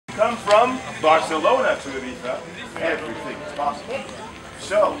from Barcelona to Ibiza, everything is possible.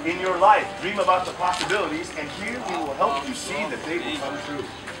 So, in your life, dream about the possibilities, and here we will help you see that they will come true.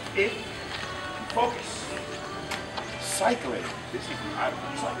 If you focus. Cycling. This is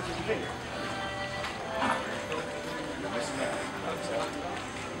cycling is bigger. You're missing out.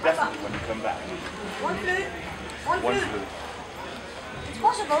 Definitely when you come back. One flute. One flute. It's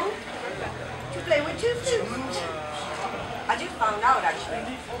possible to play with two flutes. I just found out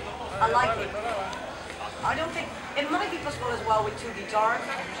actually. I like it. I don't think it might be possible as well with two guitars.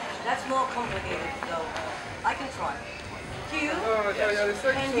 That's more complicated though. I can try. You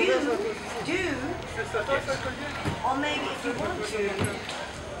and you do, or maybe if you want to,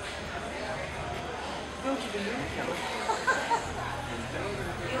 go to the moon.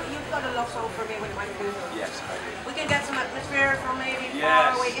 You've got a love song for me with my flute. Yes, I do. We can get some atmosphere from maybe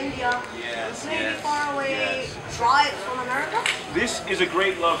far away India. Yes. Maybe far away tribes from America. This is a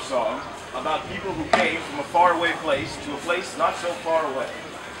great love song about people who came from a faraway place to a place not so far away.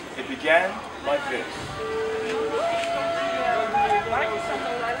 It began like this.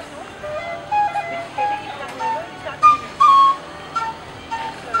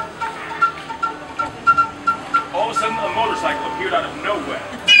 All of a sudden, a motorcycle appeared out of nowhere.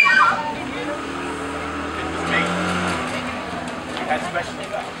 It was me. We had special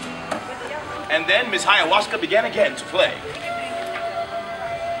effects. And then Miss Ayahuasca began again to play.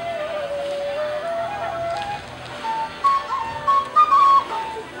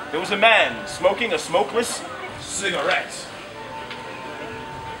 There was a man smoking a smokeless cigarette.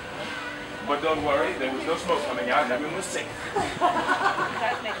 But don't worry, there was no smoke coming out and everyone was safe.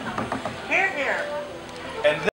 Here, here. And